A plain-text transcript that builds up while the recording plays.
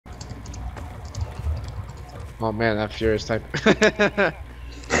Oh man, that furious type.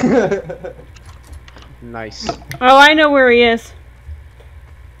 Nice. Oh, I know where he is.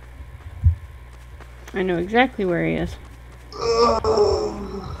 I know exactly where he is.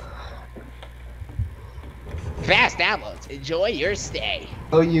 Fast downloads. Enjoy your stay.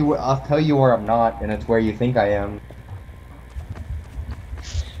 I'll tell you where I'm not, and it's where you think I am.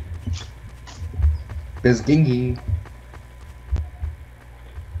 Bizgingy.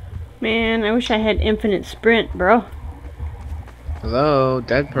 Man, I wish I had infinite sprint, bro. Hello,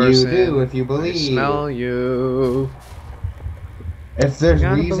 dead person. You do if you I believe. smell you. If there's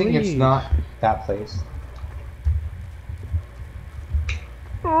Gotta wheezing, it's believe. not that place.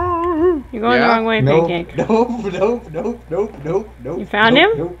 You're going the Yeah? wrong way, Nope, Pancake. nope. You found him?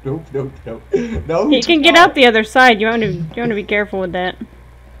 Nope. No. He can get out the other side. You want to be careful with that.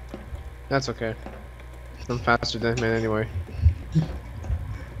 That's okay. I'm faster than him anyway.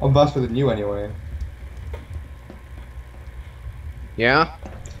 I'm faster than you anyway. Yeah?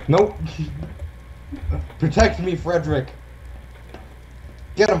 Nope. Protect me, Frederick.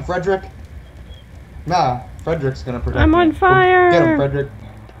 Get him, Frederick. Nah, Frederick's gonna protect I'm me. on fire. Get him, Frederick.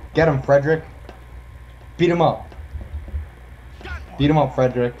 Get him, Frederick. Beat him up. Beat him up,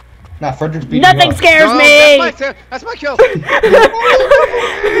 Frederick. Nah, Frederick's beating Nothing you up. scares No, me. That's my kill.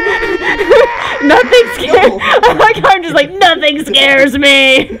 Nothing scares. No. I like how I'm just like nothing scares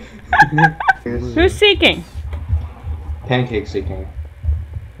me. Who's seeking? Pancake seeking.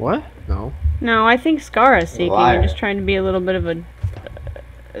 What? No. No, I think Scar's seeking. Liar. I'm just trying to be a little bit of a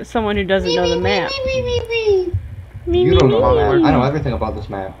someone who doesn't know the map. You don't know the me. map. I know everything about this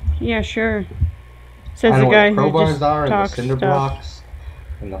map. Yeah, sure. Says I the know guy what who crowbars just are, and the talks cinder stuff. blocks,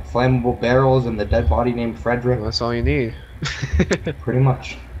 and the flammable barrels, and the dead body named Frederick. Well, that's all you need. Pretty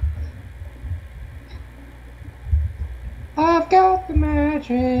much. I've got the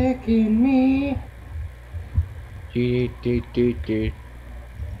magic in me. Do.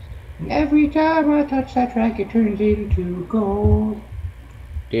 Every time I touch that track, it turns into gold.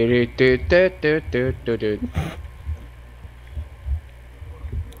 Do.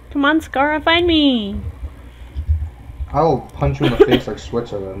 Come on, Scar, find me. I will punch you in the face like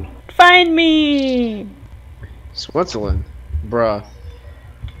Switzerland. Find me. Switzerland, bruh.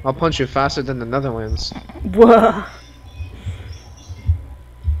 I'll punch you faster than the Netherlands. Whoa.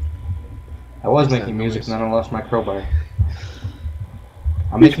 I was What's making that music noise? and then I lost my crowbar.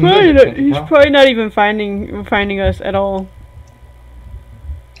 I'm He's making probably, music. not, Can't you he's tell? probably not even finding us at all.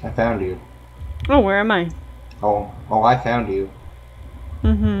 I found you. Oh, where am I? Oh, I found you.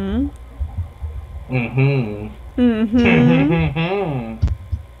 Mm-hmm. Mm-hmm. Mm-hmm. Mm-hmm.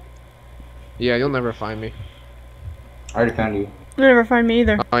 Yeah, you'll never find me. I already found you. You'll never find me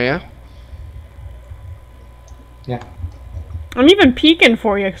either. Oh yeah? Yeah, I'm even peeking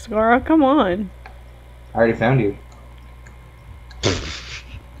for you, Scar. Come on. I already found you.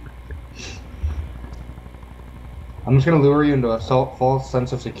 I'm just gonna lure you into a false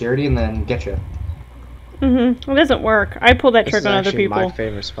sense of security and then get you. Mm-hmm. It doesn't work. I pull that This trick is on other actually my people.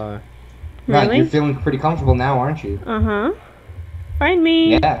 favorite spot. Nah, Really? you're feeling pretty comfortable now, aren't you? Uh-huh. Find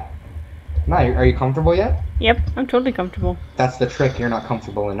me. Yeah. Nah, are you comfortable yet? Yep, I'm totally comfortable. That's the trick. You're not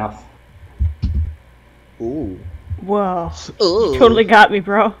comfortable enough. Ooh. Whoa. Ooh. Totally got me,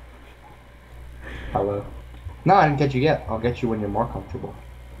 bro. Hello. No, I didn't get you yet. I'll get you when you're more comfortable.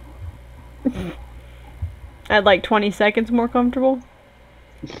 At like 20 seconds more comfortable.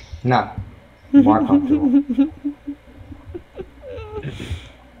 Nah, more comfortable.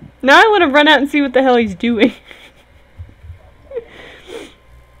 Now I want to run out and see what the hell he's doing.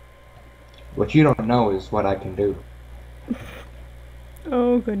 What you don't know is what I can do.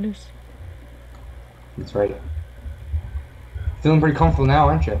 Oh, goodness. That's right. Feeling pretty comfortable now,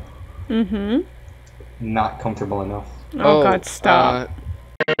 aren't you? Mm-hmm. Not comfortable enough. Oh, God, stop.